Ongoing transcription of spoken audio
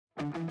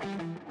All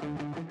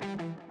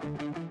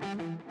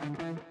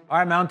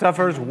right, Mountain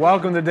Toughers,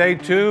 welcome to day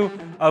 2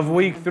 of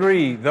week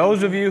 3.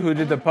 Those of you who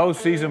did the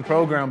postseason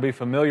program will be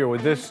familiar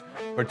with this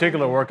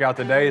particular workout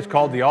today. It's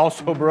called the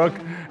Alsobrook,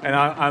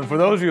 and for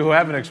those of you who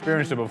haven't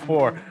experienced it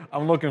before,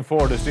 I'm looking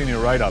forward to seeing your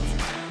write-ups.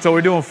 So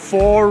we're doing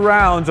 4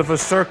 rounds of a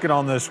circuit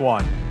on this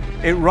one.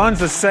 It runs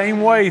the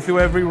same way through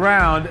every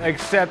round,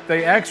 except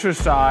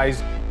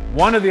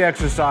one of the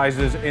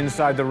exercises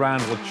inside the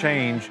round will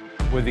change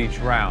with each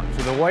round.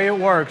 So the way it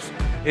works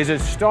is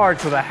it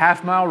starts with a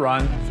half-mile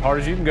run, as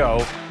hard as you can go,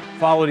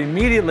 followed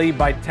immediately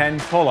by 10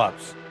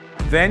 pull-ups.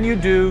 Then you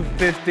do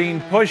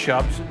 15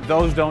 push-ups,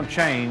 those don't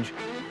change.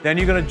 Then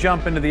you're gonna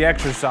jump into the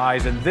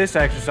exercise, and this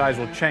exercise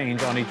will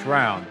change on each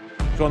round.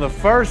 So in the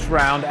first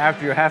round,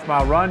 after your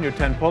half-mile run, your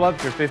 10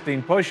 pull-ups, your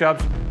 15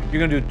 push-ups, you're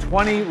gonna do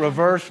 20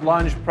 reverse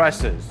lunge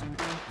presses.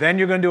 Then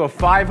you're gonna do a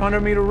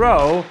 500-meter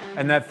row,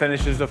 and that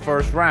finishes the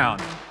first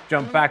round.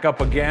 Jump back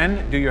up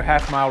again, do your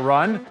half-mile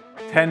run,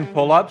 10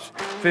 pull-ups,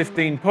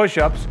 15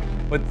 push-ups,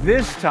 but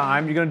this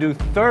time you're gonna do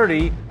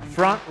 30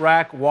 front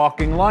rack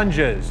walking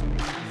lunges.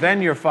 Then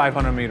your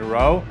 500-meter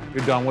row,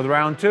 you're done with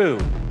round 2.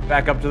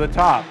 Back up to the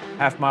top,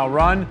 half-mile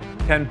run,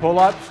 10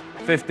 pull-ups,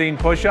 15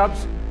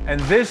 push-ups, and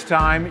this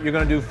time you're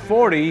gonna do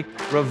 40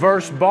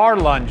 reverse bar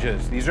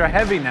lunges. These are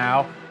heavy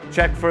now.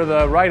 Check for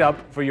the write-up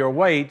for your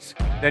weights.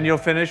 Then you'll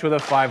finish with a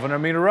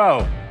 500-meter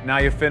row. Now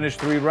you've finished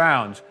 3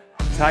 rounds.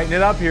 Tighten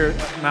it up here,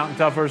 Mountain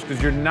Toughers,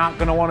 because you're not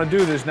gonna wanna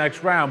do this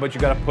next round, but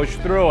you gotta push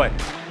through it.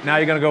 Now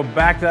you're gonna go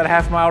back to that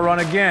half-mile run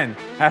again.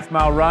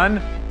 Half-mile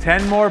run,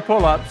 10 more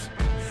pull-ups,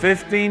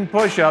 15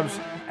 push-ups,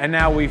 and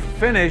now we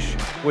finish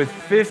with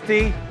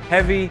 50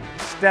 heavy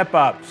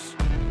step-ups.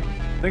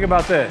 Think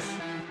about this.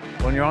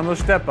 When you're on those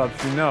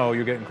step-ups, you know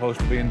you're getting close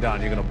to being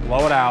done. You're gonna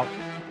blow it out,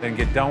 then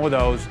get done with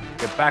those,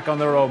 get back on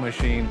the row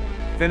machine,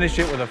 finish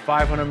it with a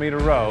 500-meter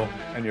row,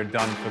 and you're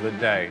done for the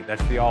day.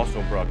 That's the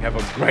Alsobrook. Have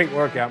a great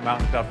workout,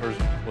 Mountain Toughers.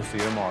 We'll see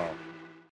you tomorrow.